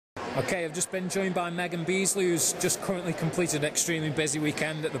Okay, I've just been joined by Meghan Beesley, who's just currently completed an extremely busy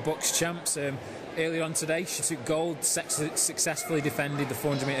weekend at the Bucks Champs. Earlier on today, she took gold, successfully defended the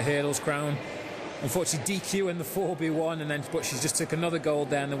 400-metre hurdles crown. Unfortunately, DQ in the 4x1, but she just took another gold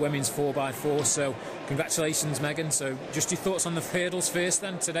there in the women's 4x4. So, congratulations, Meghan. So, just your thoughts on the hurdles first,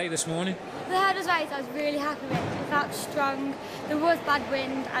 then, this morning? The hurdles race, I was really happy with. It felt strong. There was bad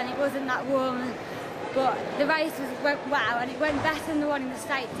wind, and it wasn't that warm. But the race went well, and it went better than the one in the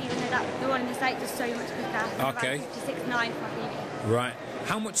States, even though the one in the States was so much quicker. Okay. 56.9 for PB. Right.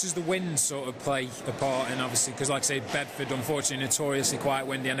 How much does the wind sort of play a part in, obviously, because like I say, Bedford, unfortunately, notoriously quite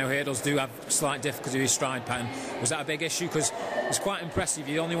windy. I know hurdles do have slight difficulty with stride pattern. Was that a big issue? Because it's quite impressive.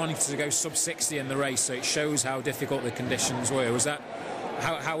 You only wanted to go sub 60 in the race, so it shows how difficult the conditions were. Was that,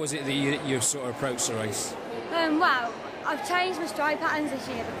 how was it that you sort of approached the race? Well, I've changed my stride patterns this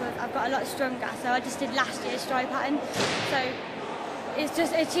year because I've got a lot stronger, so I just did last year's stride pattern. So it's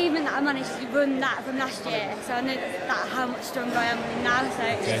just an achievement that I managed to run that from last year, so I know that how much stronger I am now, so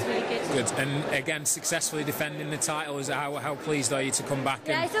it's just really good. Good. And again, successfully defending the title, is how pleased are you to come back?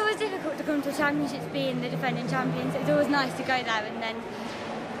 Yeah, it's always difficult to come to championships being the defending champions. It's always nice to go there and then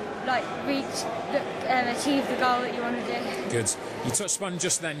achieve the goal that you want to do. Good. You touched upon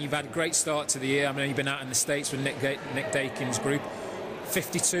just then, you've had a great start to the year. I mean, you've been out in the States with Nick Dakin's group.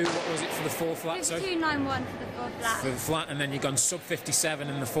 52, what was it for the 4 flat? 52.91 for the 4 flat. For the flat, and then you've gone sub 57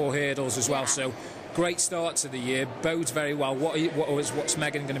 in the 4 hurdles as well. Yeah. So great start to the year, bodes very well. What's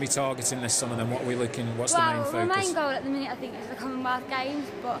Meghan going to be targeting this summer then? What are we looking? What's the main focus? My main goal at the minute, I think, is the Commonwealth Games,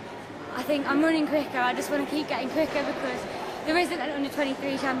 but I think I'm running quicker. I just want to keep getting quicker because there isn't an under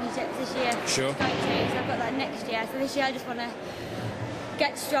 23 championships this year. Sure. To go to, so I've got that next year. So this year I just want to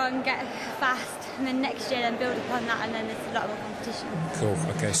get strong, get fast, and then next year then build upon that, and then there's a lot more competition. Cool.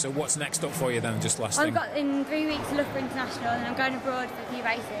 Okay, so what's next up for you then? Just last thing. I've got in 3 weeks to look for international, and I'm going abroad for a few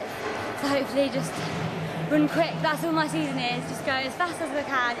races. So hopefully just run quick. That's all my season is. Just go as fast as I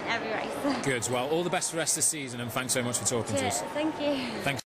can in every race. Good. Well, all the best for the rest of the season, and thanks so much for talking to us. Thank you. Thanks.